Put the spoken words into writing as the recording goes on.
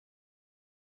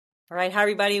All right, hi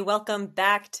everybody. Welcome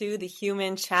back to the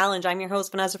Human Challenge. I'm your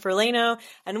host, Vanessa Ferlano,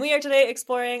 and we are today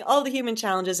exploring all the human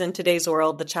challenges in today's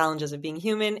world, the challenges of being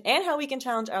human, and how we can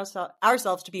challenge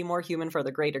ourselves to be more human for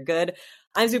the greater good.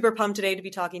 I'm super pumped today to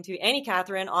be talking to Annie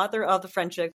Cathryn, author of The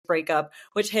Friendship Breakup,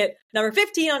 which hit number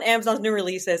 15 on Amazon's new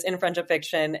releases in friendship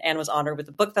fiction and was honored with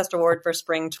the Book Fest Award for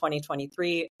spring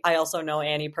 2023. I also know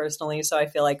Annie personally, so I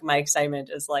feel like my excitement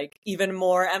is like even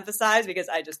more emphasized because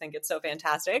I just think it's so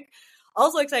fantastic.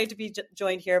 Also excited to be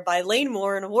joined here by Lane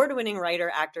Moore, an award-winning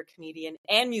writer, actor, comedian,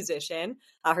 and musician.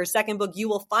 Her second book, You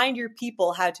Will Find Your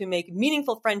People, How to Make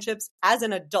Meaningful Friendships as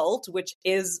an Adult, which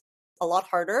is a lot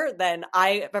harder than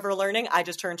I have ever learning. I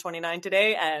just turned 29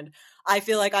 today, and I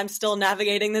feel like I'm still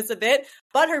navigating this a bit.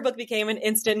 But her book became an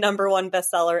instant #1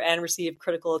 bestseller and received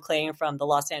critical acclaim from the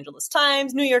Los Angeles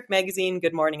Times, New York Magazine,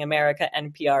 Good Morning America,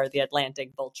 NPR, The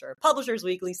Atlantic, Vulture, Publishers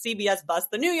Weekly, CBS Buzz,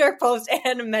 The New York Post,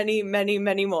 and many, many,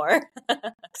 many more.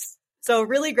 So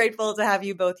really grateful to have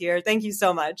you both here. Thank you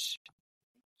so much.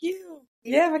 Thank you.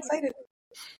 Yeah, I'm excited.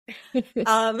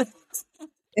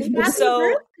 Happy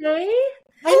birthday.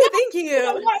 Thank you.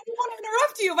 I didn't want to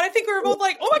interrupt you, but I think we were both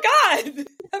like, oh my God,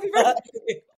 happy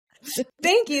birthday.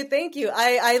 Thank you.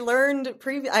 I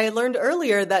learned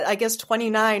earlier that I guess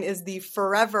 29 is the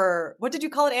forever, what did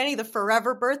you call it, Annie? The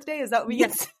forever birthday? Is that what you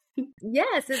Yes.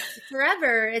 Yes, it's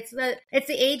forever. It's the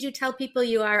age you tell people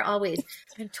you are always.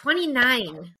 I'm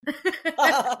 29.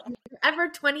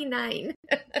 Forever 29.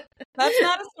 That's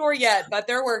not a store yet, but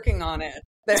they're working on it.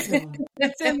 It's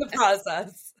in the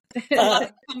process. A lot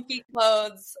of comfy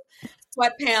clothes,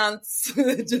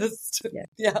 sweatpants, just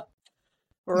yeah.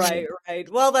 Right.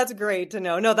 Well, that's great to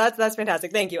know. No, that's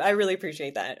fantastic. Thank you. I really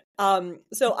appreciate that.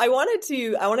 So I wanted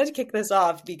to kick this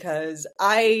off because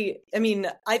I think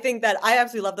that I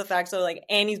absolutely love the fact so like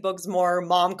Annie's book's more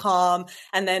mom-com,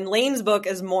 and then Lane's book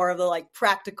is more of the like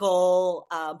practical,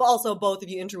 but also both of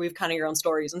you interweave kind of your own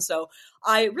stories. And so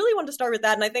I really wanted to start with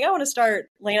that. And I think I want to start,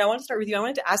 Lane, I want to start with you. I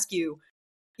wanted to ask you,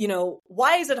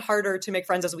 why is it harder to make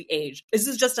friends as we age? Is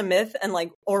this just a myth? And why?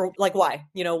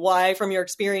 Why from your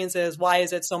experiences, why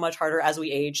is it so much harder as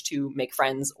we age to make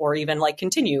friends or even like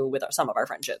continue with some of our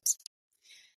friendships?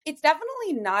 It's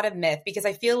definitely not a myth because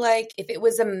I feel like if it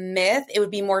was a myth, it would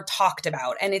be more talked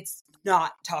about, and it's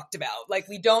not talked about. Like,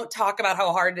 we don't talk about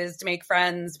how hard it is to make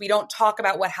friends. We don't talk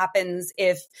about what happens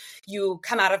if you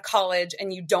come out of college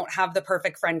and you don't have the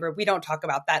perfect friend group. We don't talk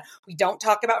about that. We don't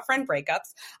talk about friend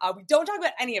breakups. We don't talk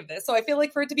about any of this. So I feel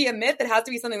like for it to be a myth, it has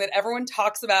to be something that everyone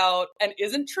talks about and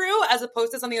isn't true, as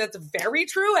opposed to something that's very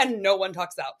true and no one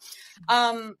talks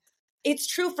about. It's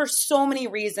true for so many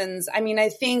reasons. I mean, I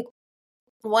think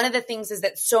one of the things is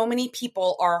that so many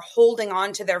people are holding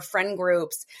on to their friend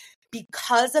groups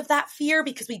because of that fear,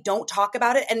 because we don't talk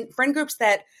about it, and friend groups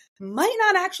that might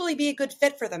not actually be a good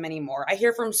fit for them anymore. I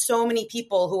hear from so many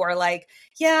people who are like,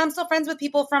 yeah, I'm still friends with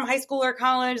people from high school or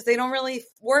college. They don't really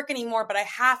work anymore, but I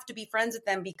have to be friends with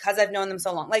them because I've known them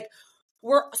so long. Like,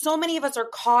 so many of us are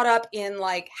caught up in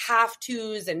like have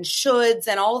tos and shoulds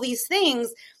and all these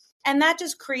things. And that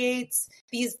just creates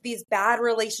these bad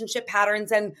relationship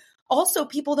patterns. And also,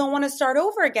 people don't want to start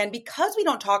over again because we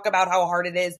don't talk about how hard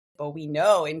it is, but we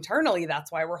know internally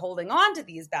that's why we're holding on to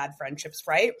these bad friendships,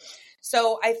 right?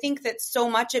 So I think that so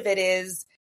much of it is,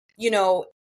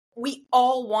 we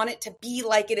all want it to be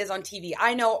like it is on TV.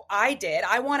 I know I did.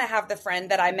 I want to have the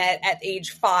friend that I met at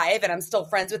age 5 and I'm still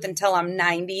friends with until I'm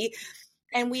 90.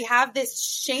 And we have this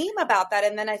shame about that.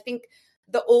 And then I think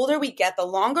the older we get, the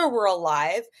longer we're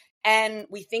alive. And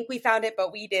we think we found it,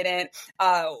 but we didn't.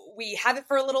 We have it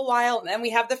for a little while, and then we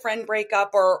have the friend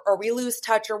breakup or we lose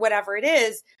touch or whatever it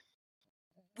is.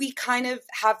 We kind of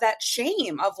have that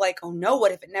shame of like, oh no,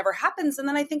 what if it never happens? And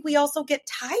then I think we also get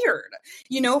tired,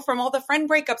 from all the friend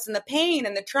breakups and the pain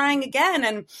and the trying again.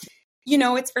 And,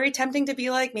 it's very tempting to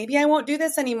be like, maybe I won't do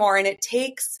this anymore. And it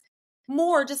takes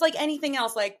more, just like anything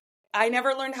else. Like, I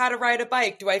never learned how to ride a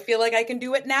bike. Do I feel like I can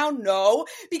do it now? No,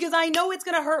 because I know it's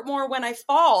going to hurt more when I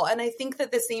fall. And I think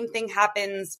that the same thing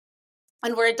happens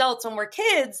when we're adults. When we're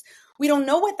kids, we don't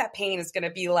know what that pain is going to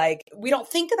be like. We don't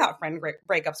think about friend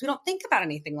breakups. We don't think about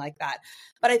anything like that.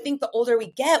 But I think the older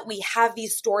we get, we have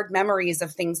these stored memories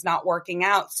of things not working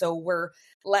out. So we're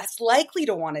less likely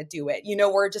to want to do it.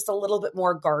 We're just a little bit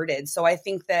more guarded. So I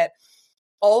think that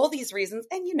all these reasons,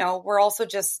 and, we're also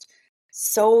just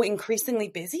so increasingly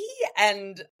busy.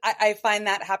 And I find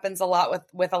that happens a lot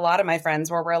with a lot of my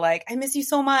friends where we're like, I miss you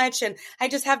so much. And I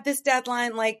just have this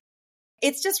deadline. Like,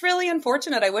 it's just really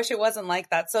unfortunate. I wish it wasn't like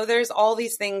that. So there's all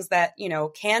these things that,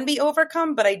 can be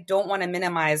overcome, but I don't want to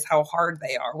minimize how hard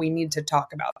they are. We need to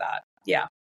talk about that. Yeah.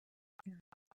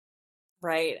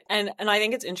 Right. And I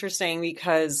think it's interesting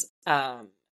because,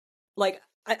 like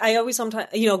I always sometimes,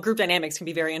 group dynamics can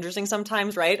be very interesting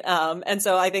sometimes, right? And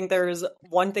so I think there's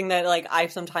one thing that like I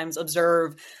sometimes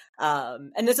observe,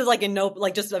 and this is like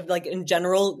just like in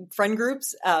general friend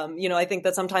groups, I think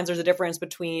that sometimes there's a difference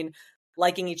between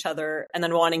liking each other and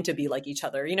then wanting to be like each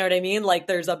other. You know what I mean? Like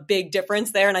there's a big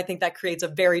difference there. And I think that creates a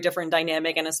very different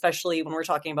dynamic. And especially when we're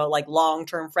talking about like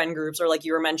long-term friend groups, or like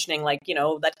you were mentioning, like,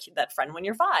 that friend when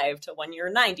you're 5 to when you're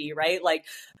 90, right? Like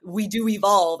we do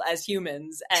evolve as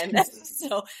humans. And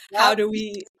so how do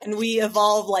we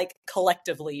evolve like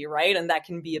collectively, right? And that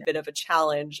can be a bit of a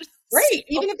challenge. Right.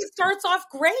 Even if it starts off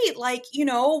great, like,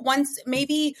 once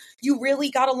maybe you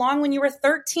really got along when you were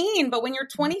 13, but when you're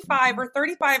 25 or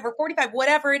 35 or 45,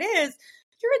 whatever it is,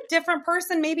 you're a different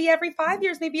person, maybe every 5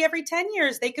 years, maybe every 10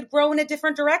 years, they could grow in a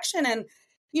different direction. And,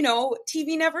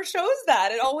 TV never shows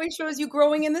that. It always shows you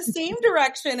growing in the same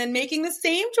direction and making the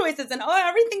same choices, and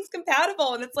everything's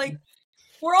compatible. And it's like,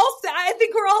 I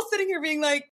think we're all sitting here being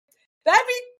like, that'd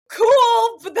be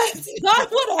cool, but that's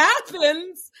not what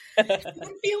happens. I'm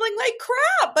feeling like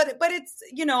crap, but it's,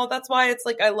 that's why it's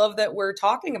like, I love that we're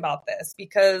talking about this,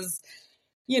 because,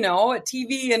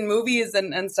 TV and movies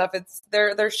and stuff,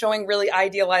 they're showing really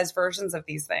idealized versions of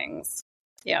these things.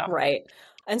 Yeah. Right.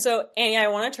 And so, Annie, I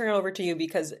want to turn it over to you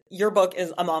because your book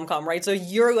is a mom-com, right? So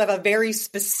you have a very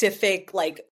specific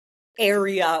like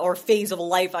area or phase of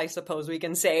life, I suppose we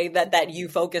can say, that you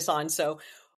focus on. So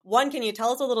one, can you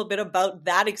tell us a little bit about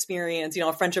that experience,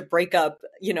 a friendship breakup,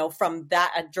 from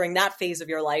that during that phase of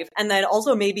your life? And then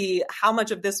also maybe how much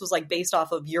of this was like based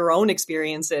off of your own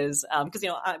experiences? Because,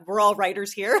 we're all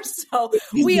writers here. So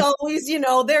we always,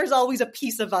 there's always a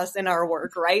piece of us in our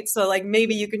work, right? So like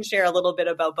maybe you can share a little bit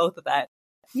about both of that.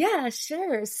 Yeah,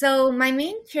 sure. So my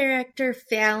main character,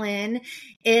 Fallon,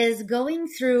 is going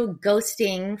through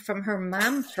ghosting from her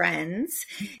mom friends.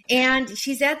 And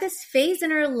she's at this phase in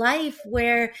her life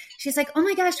where she's like, oh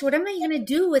my gosh, what am I going to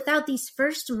do without these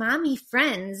first mommy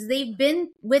friends? They've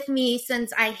been with me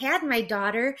since I had my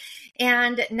daughter,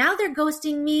 and now they're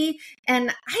ghosting me and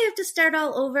I have to start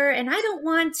all over, and I don't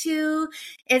want to.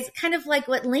 It's kind of like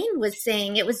what Lane was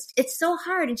saying. It's so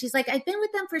hard. And she's like, I've been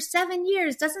with them for 7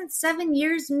 years. Doesn't 7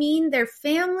 years mean they're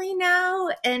family now?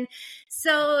 And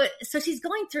so she's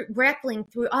grappling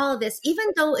through all of this. Even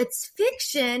though it's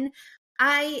fiction,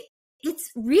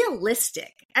 it's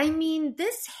realistic. I mean,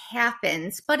 this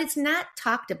happens, but it's not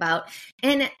talked about.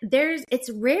 And it's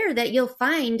rare that you'll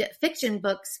find fiction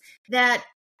books that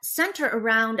center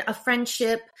around a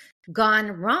friendship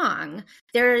gone wrong.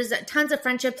 There's tons of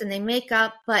friendships and they make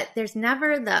up, but there's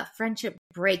never the friendship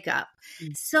breakup.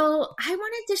 So I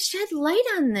wanted to shed light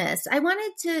on this. I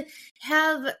wanted to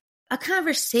have a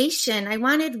conversation. I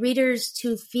wanted readers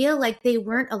to feel like they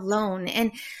weren't alone.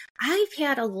 And I've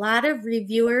had a lot of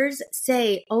reviewers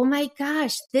say, oh my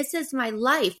gosh, this is my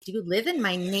life. Do you live in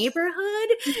my neighborhood?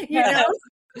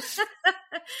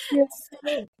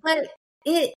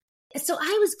 So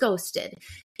I was ghosted,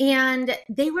 and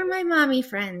they were my mommy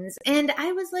friends. And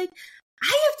I was like,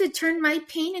 I have to turn my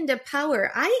pain into power.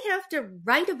 I have to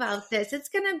write about this. It's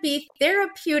going to be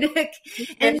therapeutic.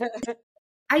 And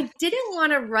I didn't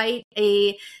want to write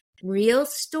a real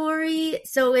story,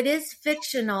 so it is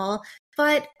fictional,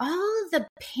 but all of the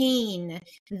pain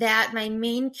that my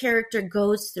main character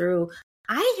goes through,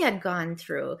 I had gone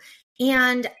through.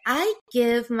 And I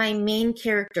give my main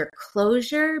character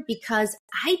closure because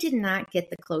I did not get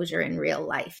the closure in real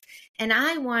life. And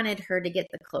I wanted her to get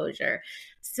the closure.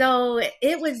 So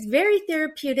it was very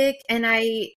therapeutic. And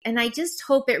I just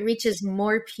hope it reaches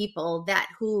more people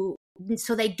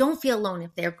so they don't feel alone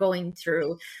if they're going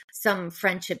through some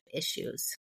friendship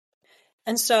issues.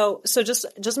 And so just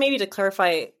maybe to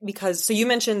clarify, because so you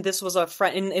mentioned this was a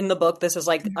friend in the book. This is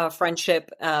like a friendship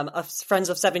of friends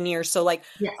of 7 years. So like,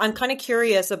 yes. I'm kind of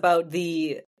curious about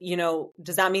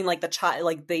does that mean like the child,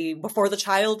 like before the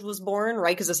child was born,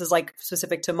 right? Because this is like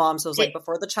specific to mom. So it's like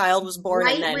before the child was born,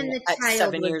 right, and then at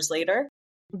 7 years later.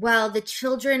 Well, the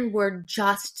children were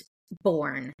just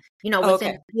born,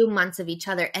 within a few months of each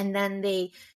other, and then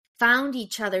they found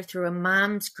each other through a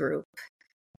mom's group.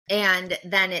 And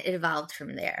then it evolved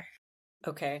from there.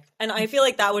 Okay. And I feel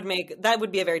like that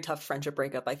would be a very tough friendship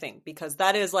breakup, I think, because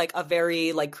that is like a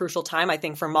very like crucial time, I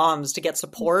think, for moms to get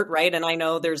support, right? And I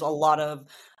know there's a lot of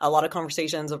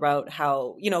conversations about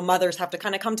how, mothers have to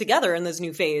kind of come together in this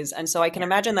new phase. And so I can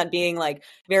imagine that being like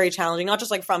very challenging, not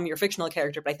just like from your fictional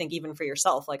character, but I think even for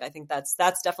yourself. Like, I think that's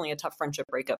definitely a tough friendship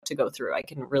breakup to go through. I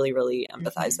can really, really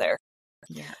empathize there.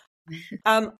 Yeah.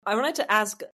 I wanted to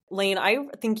ask, Lane, I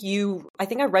think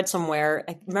I read somewhere,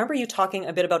 I remember you talking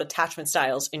a bit about attachment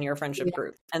styles in your friendship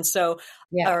group. And so,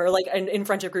 or like in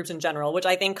friendship groups in general, which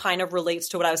I think kind of relates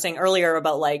to what I was saying earlier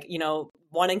about like, you know,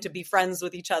 wanting to be friends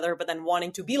with each other, but then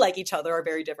wanting to be like each other are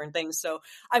very different things. So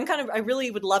I really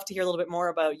would love to hear a little bit more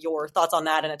about your thoughts on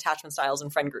that and attachment styles in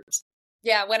friend groups.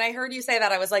 Yeah. When I heard you say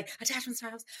that, I was like, attachment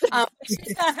styles.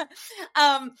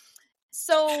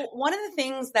 So one of the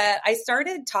things that I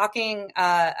started talking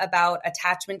about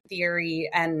attachment theory,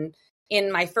 and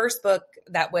in my first book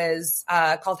that was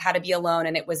called How to Be Alone,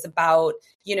 and it was about,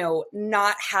 you know,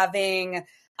 not having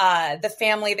the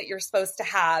family that you're supposed to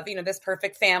have, you know, this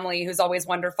perfect family who's always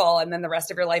wonderful, and then the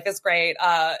rest of your life is great,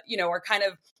 you know, or kind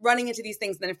of running into these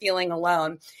things and then feeling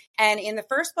alone. And in the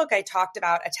first book, I talked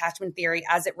about attachment theory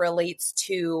as it relates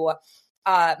to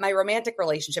my romantic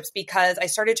relationships, because I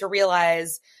started to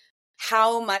realize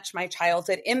how much my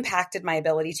childhood impacted my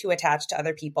ability to attach to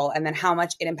other people, and then how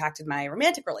much it impacted my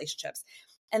romantic relationships.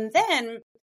 And then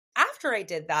after I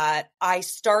did that, I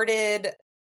started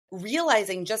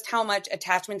realizing just how much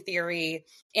attachment theory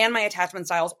and my attachment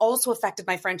styles also affected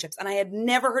my friendships. And I had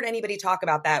never heard anybody talk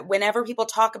about that. Whenever people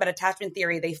talk about attachment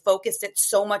theory, they focused it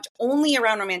so much only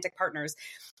around romantic partners.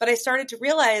 But I started to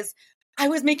realize I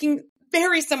was making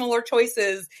very similar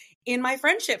choices in my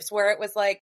friendships, where it was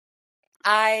like,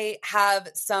 I have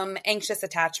some anxious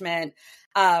attachment,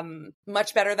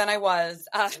 much better than I was.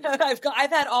 I've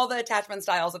had all the attachment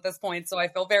styles at this point, so I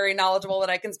feel very knowledgeable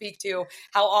that I can speak to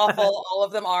how awful all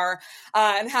of them are,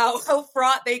 and how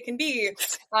fraught they can be.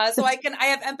 So I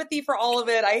have empathy for all of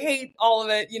it. I hate all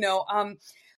of it, you know.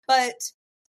 But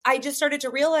I just started to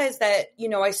realize that, you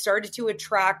know, I started to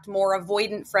attract more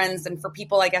avoidant friends, and for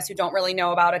people, I guess, who don't really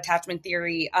know about attachment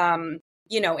theory,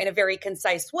 you know, in a very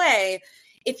concise way.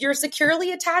 If you're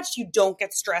securely attached, you don't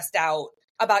get stressed out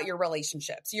about your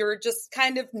relationships. You're just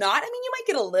kind of not, I mean, you might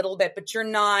get a little bit, but you're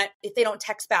not, if they don't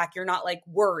text back, you're not like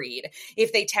worried.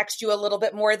 If they text you a little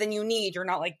bit more than you need, you're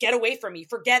not like, get away from me,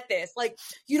 forget this. Like,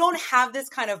 you don't have this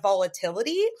kind of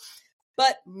volatility.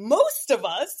 But most of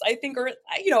us, I think, or,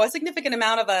 you know, a significant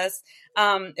amount of us,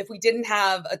 if we didn't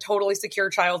have a totally secure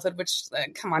childhood, which,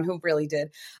 come on, who really did?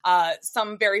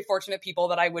 Some very fortunate people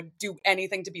that I would do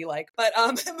anything to be like. But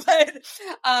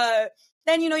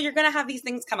then, you know, you're going to have these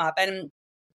things come up. And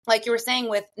like you were saying,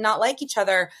 with not like each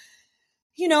other,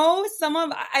 you know,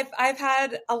 I've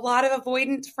had a lot of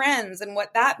avoidant friends. And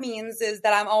what that means is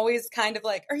that I'm always kind of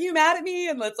like, are you mad at me?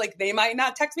 And it's like, they might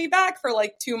not text me back for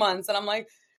like 2 months. And I'm like,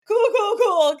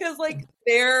 cool. Cause like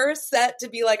they're set to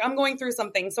be like, I'm going through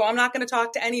something, so I'm not going to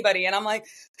talk to anybody. And I'm like,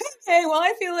 hey, well,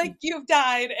 I feel like you've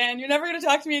died and you're never going to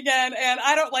talk to me again. And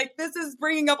I don't like, this is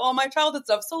bringing up all my childhood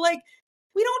stuff. So like,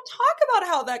 we don't talk about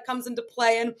how that comes into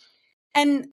play.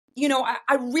 And, you know,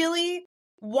 I really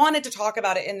wanted to talk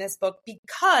about it in this book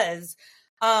because,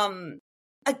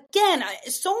 again,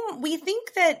 so we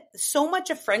think that so much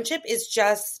of friendship is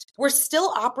just, we're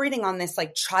still operating on this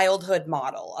like childhood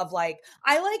model of like,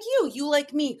 I like you, you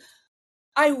like me.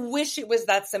 I wish it was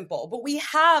that simple, but we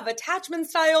have attachment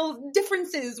style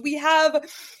differences. We have,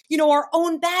 you know, our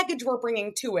own baggage we're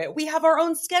bringing to it. We have our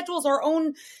own schedules, our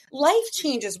own life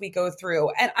changes we go through.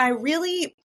 And I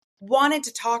really wanted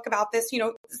to talk about this, you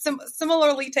know,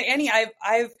 similarly to Annie,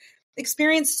 I've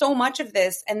experienced so much of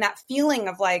this, and that feeling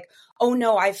of like, oh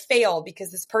no, I failed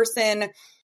because this person,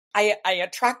 I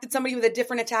attracted somebody with a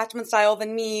different attachment style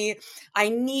than me. I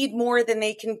need more than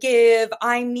they can give.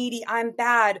 I'm needy. I'm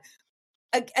bad.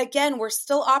 Again, we're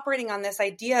still operating on this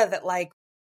idea that like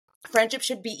friendship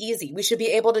should be easy. We should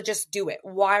be able to just do it.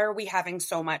 Why are we having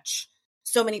so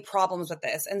many problems with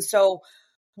this? And so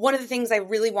one of the things I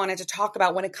really wanted to talk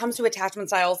about when it comes to attachment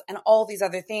styles and all these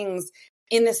other things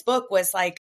in this book was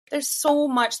like, there's so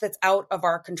much that's out of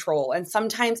our control. And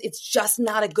sometimes it's just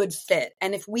not a good fit.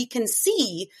 And if we can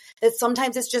see that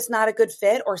sometimes it's just not a good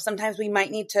fit, or sometimes we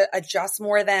might need to adjust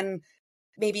more than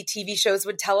maybe TV shows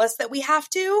would tell us that we have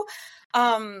to,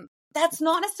 that's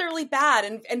not necessarily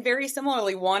bad. And very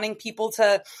similarly, wanting people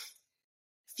to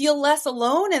feel less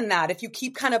alone in that. If you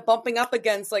keep kind of bumping up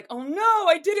against like, oh no,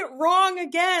 I did it wrong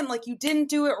again. Like, you didn't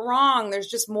do it wrong. There's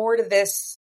just more to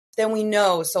this than we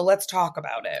know. So let's talk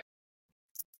about it.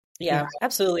 Yeah,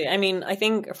 absolutely. I mean, I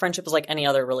think friendship is like any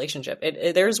other relationship.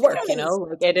 There's work, you know,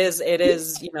 like it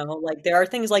is, you know, like there are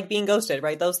things like being ghosted,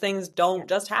 right? Those things don't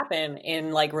just happen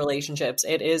in like relationships.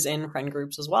 It is in friend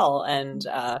groups as well. And,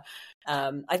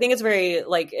 I think it's very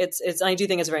like, I do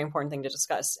think it's a very important thing to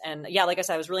discuss. And yeah, like I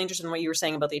said, I was really interested in what you were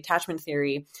saying about the attachment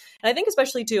theory. And I think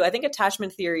especially too, I think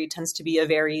attachment theory tends to be a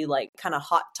very like kind of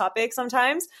hot topic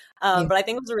sometimes. But I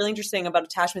think what's really interesting about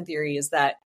attachment theory is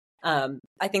that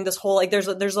I think this whole, like, there's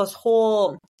this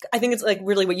whole, I think it's like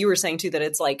really what you were saying too, that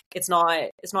it's like, it's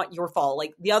not your fault.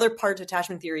 Like the other part to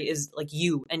attachment theory is like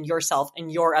you and yourself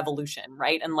and your evolution,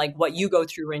 right? And like what you go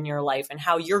through in your life and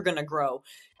how you're going to grow.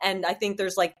 And I think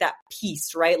there's like that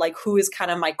piece, right? Like who is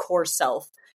kind of my core self?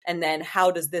 And then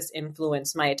how does this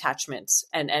influence my attachments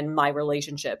and my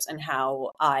relationships and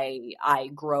how I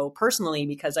grow personally?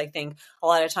 Because I think a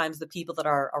lot of times the people that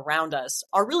are around us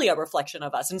are really a reflection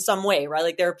of us in some way, right?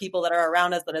 Like there are people that are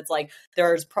around us that it's like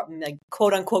there's like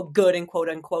quote unquote good and quote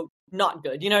unquote not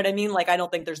good. You know what I mean? Like I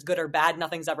don't think there's good or bad.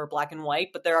 Nothing's ever black and white,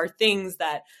 but there are things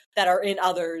that are in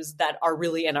others that are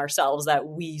really in ourselves that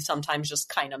we sometimes just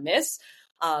kind of miss.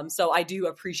 So I do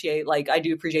appreciate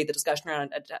the discussion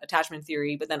around attachment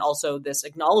theory, but then also this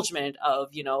acknowledgement of,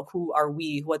 you know, who are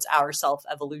we, what's our self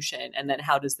evolution, and then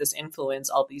how does this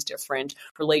influence all these different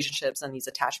relationships and these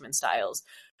attachment styles.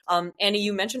 Annie,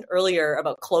 you mentioned earlier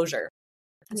about closure.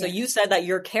 So you said that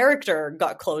your character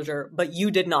got closure, but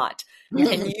you did not.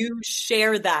 Can you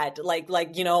share that, like,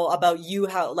 you know, about you,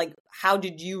 how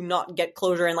did you not get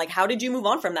closure and like, how did you move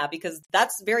on from that? Because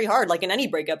that's very hard, like in any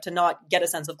breakup, to not get a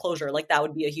sense of closure, like that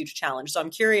would be a huge challenge. So I'm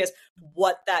curious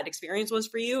what that experience was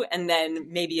for you. And then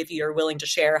maybe if you're willing to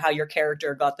share how your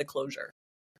character got the closure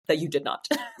that you did not.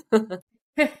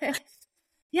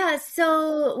 Yeah.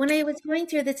 So when I was going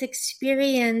through this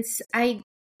experience, I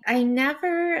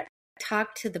never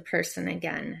talked to the person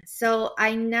again. So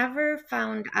I never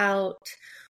found out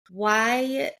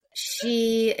why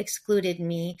she excluded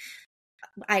me.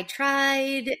 I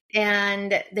tried,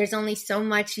 and there's only so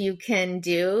much you can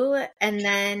do. And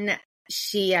then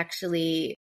she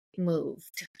actually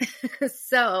moved.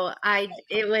 So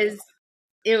it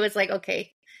was like,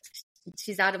 okay,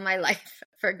 she's out of my life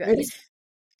for good.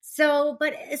 So,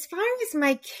 but as far as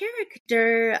my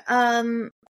character,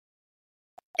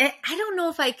 I don't know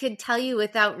if I could tell you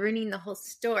without ruining the whole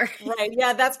story. Right.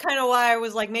 Yeah, that's kind of why I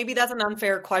was like, maybe that's an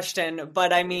unfair question,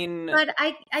 but I mean... But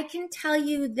I can tell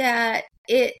you that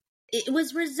it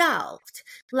was resolved.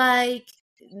 Like,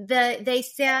 they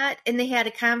sat and they had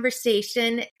a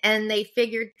conversation and they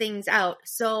figured things out.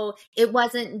 So it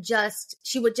wasn't just,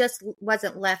 she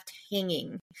wasn't left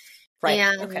hanging. Right.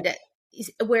 And okay.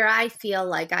 Where I feel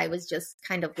like I was just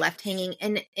kind of left hanging.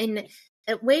 And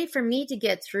a way for me to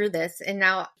get through this, and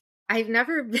now I've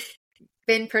never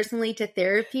been personally to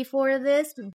therapy for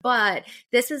this, but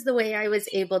this is the way I was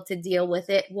able to deal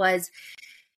with it, was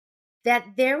that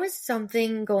there was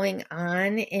something going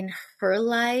on in her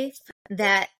life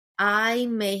that I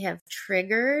may have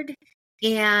triggered,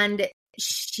 and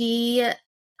she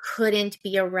couldn't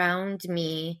be around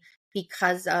me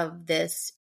because of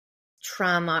this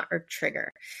trauma or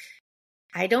trigger.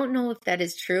 I don't know if that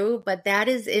is true, but that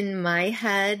is in my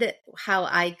head how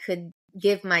I could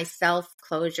give myself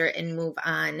closure and move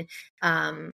on,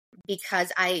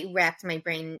 because I racked my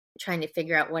brain trying to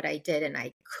figure out what I did and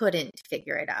I couldn't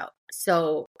figure it out.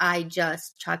 So I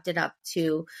just chalked it up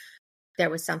to there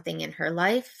was something in her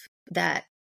life that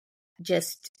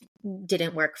just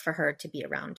didn't work for her to be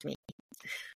around me.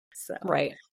 So.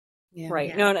 Right. Yeah. Right.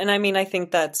 Yeah. No, and I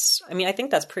think that's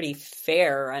pretty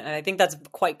fair. And I think that's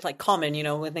quite like common, you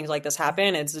know, when things like this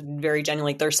happen, it's very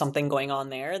genuinely, there's something going on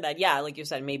there that, yeah, like you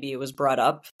said, maybe it was brought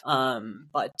up.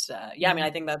 But yeah, I mean, I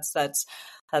think that's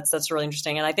really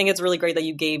interesting. And I think it's really great that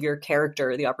you gave your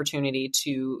character the opportunity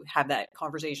to have that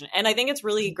conversation. And I think it's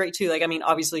really great too. Like, I mean,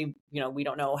 obviously, you know, we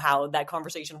don't know how that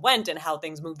conversation went and how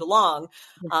things moved along.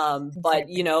 But,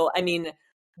 you know, I mean,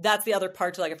 that's the other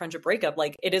part to like a friendship breakup.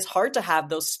 Like it is hard to have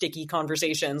those sticky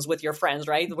conversations with your friends,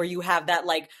 right? Where you have that,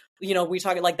 like, you know, we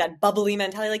talk like that bubbly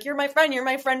mentality, like you're my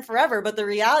friend forever. But the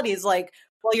reality is like,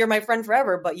 well, you're my friend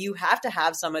forever, but you have to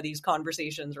have some of these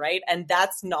conversations, right? And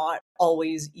that's not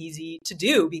always easy to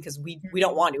do because we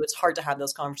don't want to. It's hard to have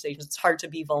those conversations. It's hard to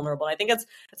be vulnerable. And I think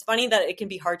it's funny that it can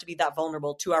be hard to be that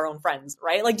vulnerable to our own friends,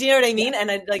 right? Like, do you know what I mean? Yeah.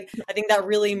 And I think that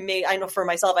really made, I know for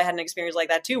myself, I had an experience like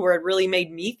that too, where it really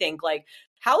made me think like,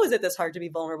 how is it this hard to be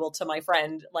vulnerable to my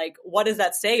friend? Like, what does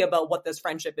that say about what this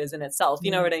friendship is in itself? You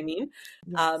know what I mean?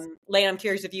 Yes. Lane, I'm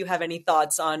curious if you have any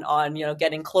thoughts on, you know,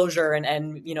 getting closure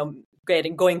and, you know,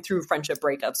 going through friendship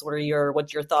breakups.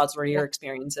 What's your thoughts? What are your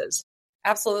experiences?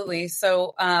 Absolutely.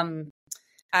 So,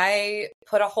 I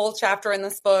put a whole chapter in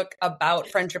this book about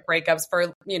friendship breakups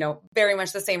for, you know, very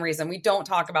much the same reason. We don't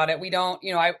talk about it. We don't,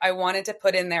 you know, I wanted to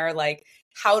put in there like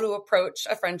how to approach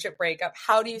a friendship breakup.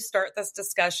 How do you start this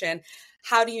discussion?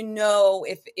 How do you know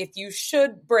if you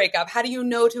should break up? How do you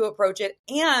know to approach it?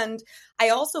 And I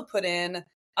also put in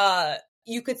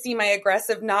you could see my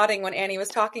aggressive nodding when Annie was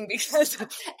talking because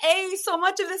so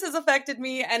much of this has affected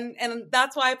me. And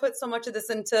that's why I put so much of this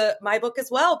into my book as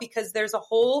well, because there's a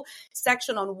whole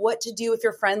section on what to do if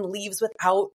your friend leaves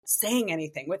without saying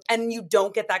anything and you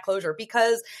don't get that closure,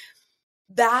 because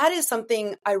that is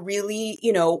something I really, we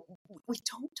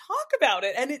don't talk about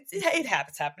it. And it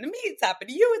happens. It's happened to me. It's happened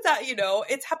to you.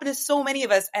 It's happened to so many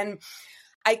of us. And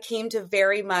I came to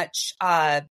very much,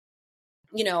 I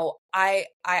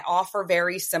offer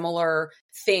very similar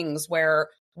things where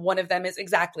one of them is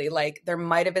exactly like, there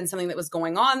might have been something that was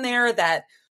going on there that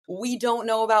we don't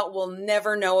know about, we'll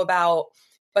never know about,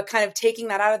 but kind of taking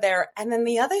that out of there. And then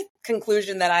the other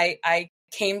conclusion that I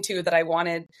came to that I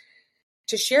wanted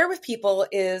to share with people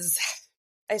is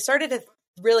I started to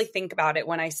really think about it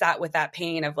when I sat with that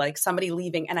pain of like somebody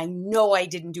leaving, and I know I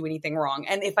didn't do anything wrong.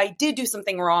 And if I did do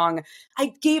something wrong,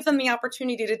 I gave them the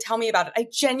opportunity to tell me about it. I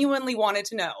genuinely wanted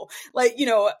to know. Like,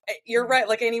 you're right.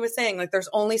 Like Annie was saying, like there's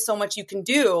only so much you can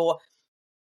do,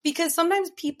 because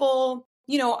sometimes people,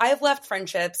 I've left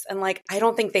friendships and like, I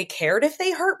don't think they cared if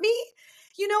they hurt me.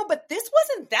 But this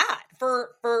wasn't that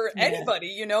for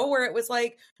anybody, where it was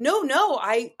like, no,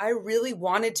 I really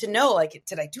wanted to know, like,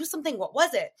 did I do something? What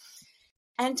was it?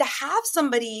 And to have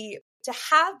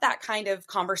that kind of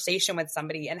conversation with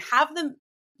somebody and have them,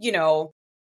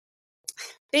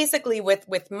 basically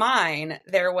with mine,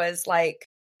 there was like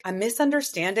a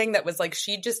misunderstanding that was like,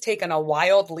 she'd just taken a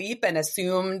wild leap and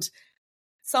assumed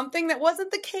something that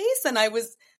wasn't the case. And I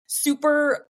was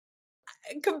super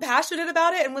compassionate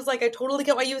about it and was like, I totally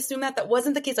get why you assume that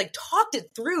wasn't the case. Like talked it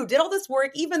through, did all this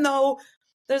work, even though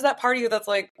there's that part of you that's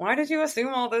like, why did you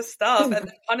assume all this stuff and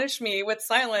then punish me with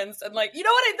silence? And like, there's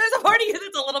a part of you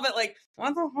that's a little bit like,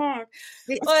 what the heck?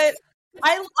 But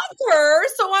I loved her.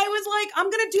 So I was like, I'm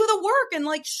going to do the work and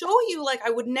like show you, like, I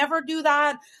would never do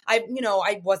that.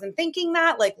 I wasn't thinking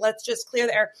that, like, let's just clear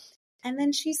the air. And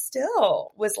then she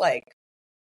still was like,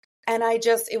 and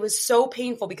it was so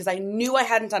painful because I knew I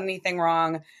hadn't done anything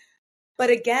wrong. But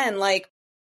again, like,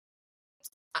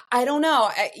 I don't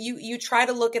know. You try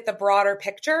to look at the broader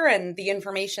picture, and the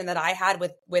information that I had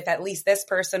with at least this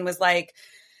person was like,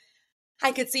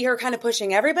 I could see her kind of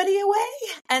pushing everybody away.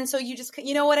 And so you just,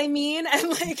 you know what I mean? And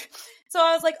like, so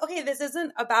I was like, okay, this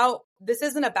isn't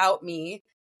about me.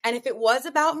 And if it was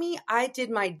about me, I did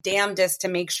my damnedest to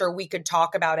make sure we could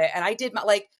talk about it. And I did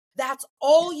that's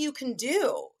all you can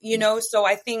do, So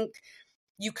I think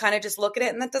you kind of just look at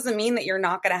it, and that doesn't mean that you're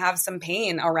not going to have some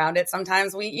pain around it.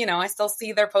 Sometimes I still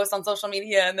see their posts on social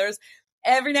media, and there's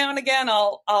every now and again,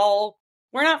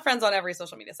 we're not friends on every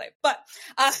social media site, but,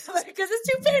 because it's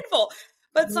too painful,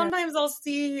 but sometimes I'll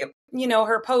see,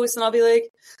 her post and I'll be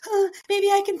like, maybe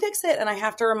I can fix it. And I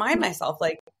have to remind myself,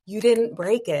 like, you didn't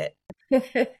break it. You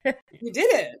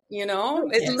didn't,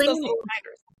 it's just those little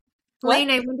reminders.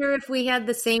 Lane, I wonder if we had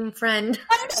the same friend.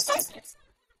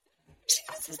 She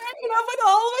was hanging up with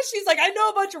all of us. She's like, I know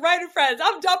a bunch of writer friends.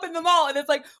 I'm dumping them all. And it's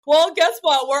like, well, guess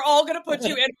what? We're all going to put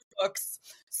you in books.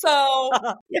 So,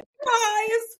 guys,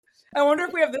 I wonder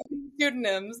if we have the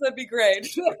pseudonyms. That'd be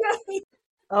great.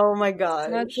 Oh my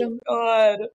God.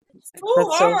 God. It's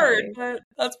so hard. But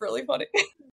that's really funny.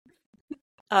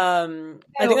 I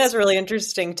think that's really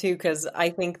interesting too, because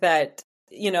I think that,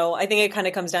 I think it kind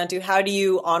of comes down to, how do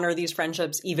you honor these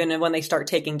friendships even when they start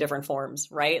taking different forms,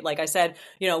 right? Like I said,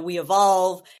 we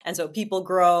evolve, and so people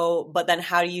grow, but then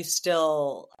how do you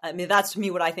still, that's to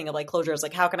me what I think of like closure is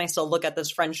like, how can I still look at this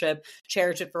friendship,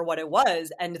 cherish it for what it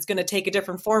was, and it's going to take a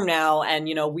different form now. And,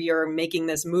 we are making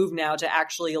this move now to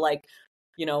actually like,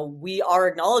 we are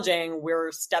acknowledging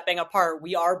we're stepping apart,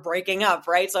 we are breaking up,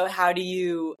 right? So how do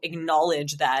you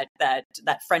acknowledge that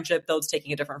friendship, though it's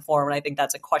taking a different form? And I think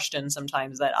that's a question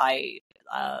sometimes that I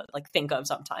think of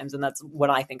sometimes, and that's when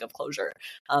I think of closure.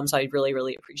 So I really,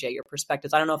 really appreciate your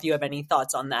perspectives. I don't know if you have any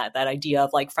thoughts on that idea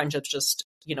of like friendships just,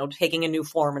 taking a new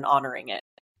form and honoring it.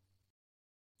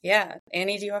 Yeah.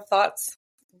 Annie, do you have thoughts?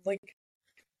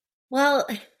 Well,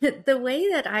 the way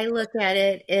that I look at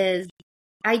it is,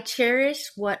 I cherish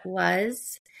what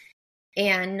was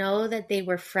and know that they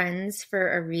were friends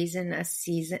for a reason, a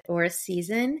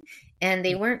season, and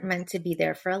they weren't meant to be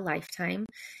there for a lifetime.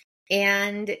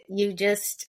 And you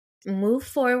just move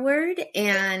forward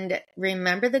and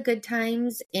remember the good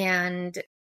times, and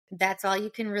that's all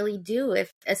you can really do,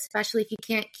 especially if you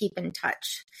can't keep in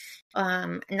touch.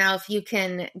 Now, if you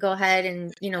can go ahead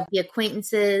and, be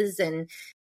acquaintances and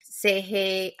say,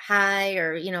 hey, hi,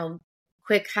 or,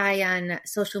 quick hi on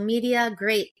social media,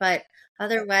 great. But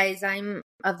otherwise, I'm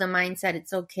of the mindset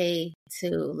it's okay to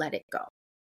let it go.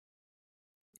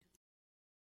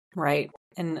 Right.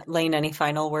 And Lane, any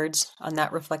final words on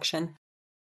that reflection?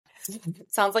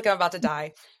 Sounds like I'm about to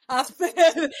die. This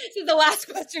is the last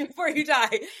question before you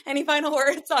die. Any final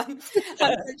words on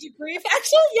friendship grief?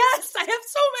 Actually, yes, I have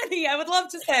so many I would love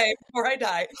to say before I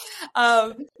die.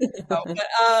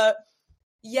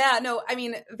 Yeah, no, I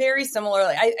mean, very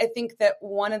similarly. I think that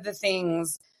one of the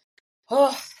things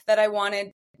that I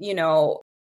wanted,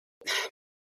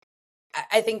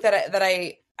 I think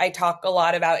that I talk a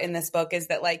lot about in this book is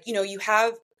that, like, you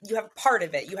have part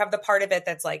of it. You have the part of it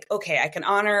that's like, okay, I can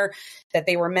honor that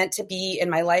they were meant to be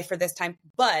in my life for this time.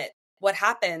 But what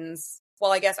happens,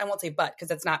 well, I guess I won't say but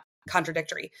because it's not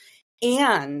contradictory.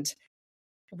 And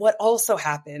what also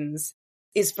happens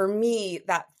is, for me,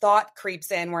 that thought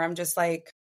creeps in where I'm just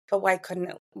like, but why couldn't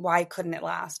it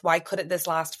last? Why couldn't this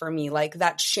last for me? Like,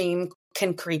 that shame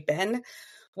can creep in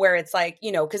where it's like,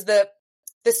 because the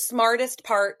smartest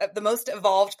part, the most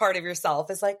evolved part of yourself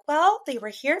is like, well, they were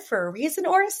here for a reason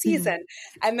or a season.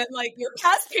 Mm-hmm. And then, like, your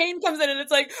past pain comes in and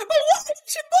it's like, but why did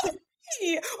you move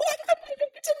me? Why couldn't I make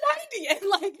it to 90? And,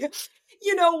 like,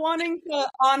 wanting to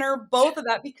honor both of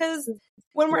that, because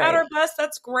when we're at our best,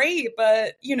 that's great.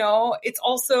 But, it's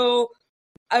also,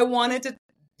 I wanted to,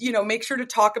 make sure to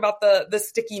talk about the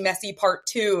sticky, messy part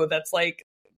too. That's like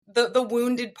the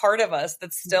wounded part of us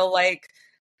that's still like,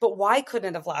 but why couldn't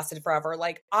it have lasted forever?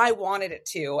 Like, I wanted it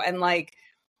to. And, like,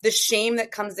 the shame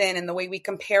that comes in and the way we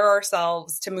compare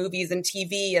ourselves to movies and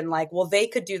TV and, like, well, they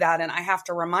could do that. And I have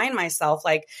to remind myself,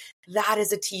 like, that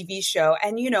is a TV show.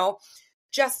 And,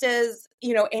 just as,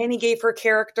 Annie gave her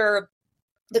character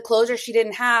the closure she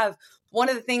didn't have, one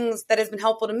of the things that has been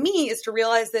helpful to me is to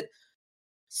realize that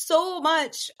so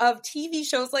much of TV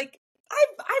shows, like,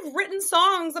 I've written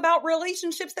songs about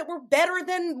relationships that were better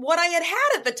than what I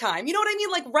had at the time. You know what I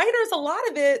mean? Like, writers, a lot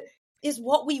of it is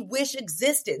what we wish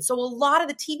existed. So a lot of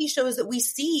the TV shows that we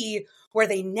see where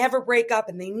they never break up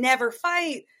and they never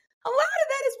fight, a lot of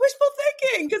that is wishful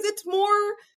thinking because it's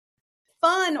more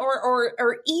fun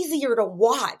or easier to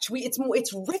watch.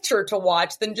 It's richer to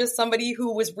watch than just somebody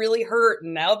who was really hurt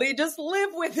and now they just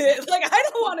live with it. Like, I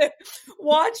don't want to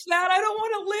watch that. I don't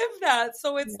want to live that.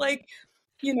 So it's like,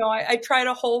 I try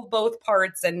to hold both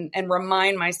parts and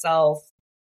remind myself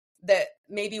that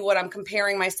maybe what I'm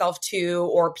comparing myself to,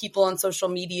 or people on social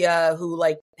media who,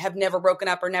 like, have never broken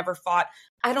up or never fought,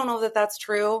 I don't know that that's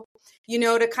true,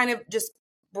 to kind of just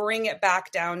bring it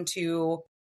back down to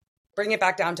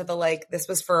the, like, this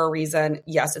was for a reason.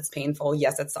 Yes, it's painful.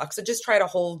 Yes, it sucks. So just try to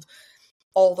hold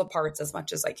all the parts as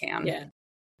much as I can.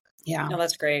 Yeah. No,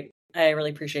 that's great. I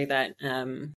really appreciate that.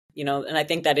 And I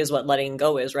think that is what letting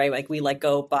go is, right? Like, we let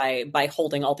go by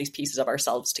holding all these pieces of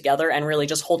ourselves together and really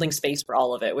just holding space for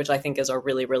all of it, which I think is a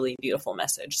really, really beautiful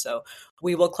message. So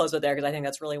we will close it there because I think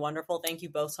that's really wonderful. Thank you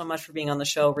both so much for being on the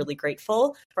show. Really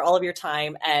grateful for all of your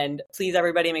time. And please,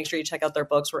 everybody, make sure you check out their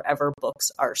books wherever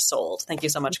books are sold. Thank you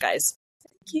so much, guys.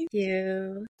 Thank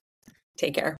you.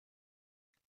 Take care.